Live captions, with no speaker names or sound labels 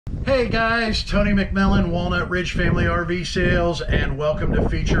Hey guys, Tony McMillan, Walnut Ridge Family RV Sales, and welcome to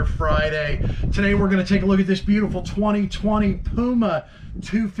Feature Friday. Today we're going to take a look at this beautiful 2020 Puma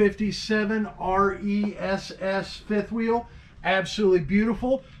 257 RESS fifth wheel. Absolutely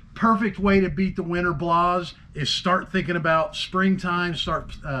beautiful. Perfect way to beat the winter blahs is start thinking about springtime,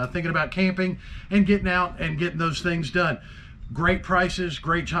 start thinking about camping and getting out and getting those things done. Great prices,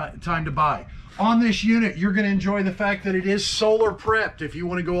 great time to buy. On this unit, you're going to enjoy the fact that it is solar prepped. If you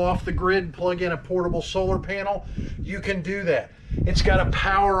want to go off the grid and plug in a portable solar panel, you can do that. It's got a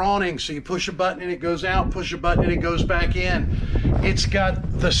power awning, so you push a button and it goes out, push a button and it goes back in. It's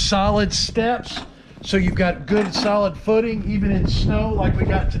got the solid steps, so you've got good solid footing, even in snow like we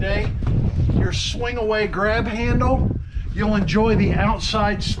got today. Your swing away grab handle. You'll enjoy the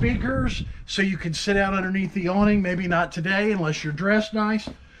outside speakers, so you can sit out underneath the awning. Maybe not today unless you're dressed nice.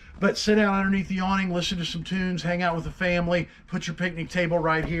 But sit down underneath the awning, listen to some tunes, hang out with the family, put your picnic table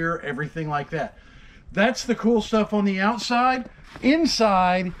right here, everything like that. That's the cool stuff on the outside.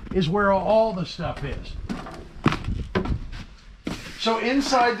 Inside is where all the stuff is. So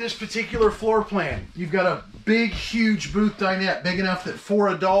inside this particular floor plan, you've got a big, huge booth dinette, big enough that 4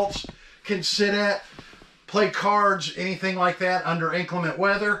 adults can sit at, play cards, anything like that under inclement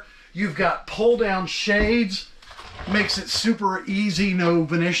weather. You've got pull-down shades. Makes it super easy, no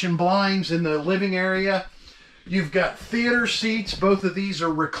Venetian blinds in the living area. You've got theater seats. Both of these are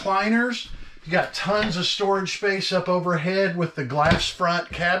recliners. You got tons of storage space up overhead with the glass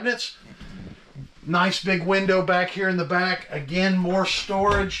front cabinets. Nice big window back here in the back. Again, more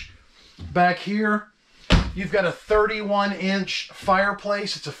storage back here. You've got a 31-inch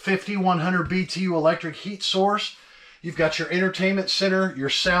fireplace. It's a 5100 BTU electric heat source. You've got your entertainment center, your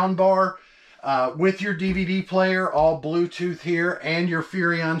sound bar, with your DVD player, all Bluetooth here, and your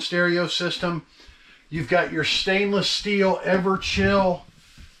Furrion stereo system. You've got your stainless steel Ever-Chill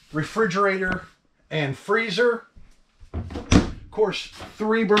refrigerator and freezer. Of course,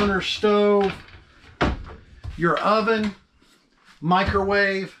 3-burner stove, your oven,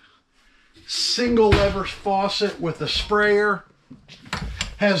 microwave, single lever faucet with a sprayer.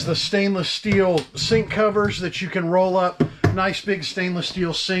 Has the stainless steel sink covers that you can roll up. Nice big stainless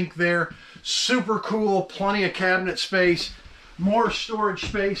steel sink there. Super cool, plenty of cabinet space. More storage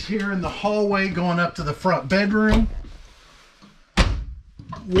space here in the hallway going up to the front bedroom.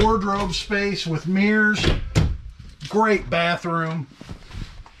 Wardrobe space with mirrors. Great bathroom.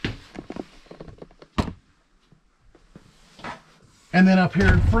 And then up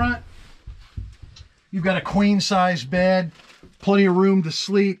here in front, you've got a queen-size bed. Plenty of room to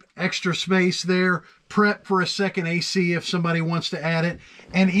sleep, extra space there, prep for a second AC if somebody wants to add it.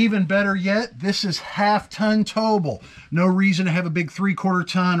 And even better yet, this is half-ton towable. No reason to have a big 3/4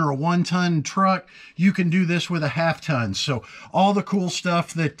 ton or a 1-ton truck. You can do this with a half-ton. So all the cool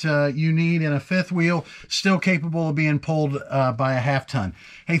stuff that you need in a fifth wheel, still capable of being pulled by a half-ton.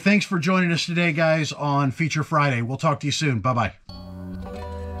 Hey, thanks for joining us today, guys, on Feature Friday. We'll talk to you soon. Bye-bye.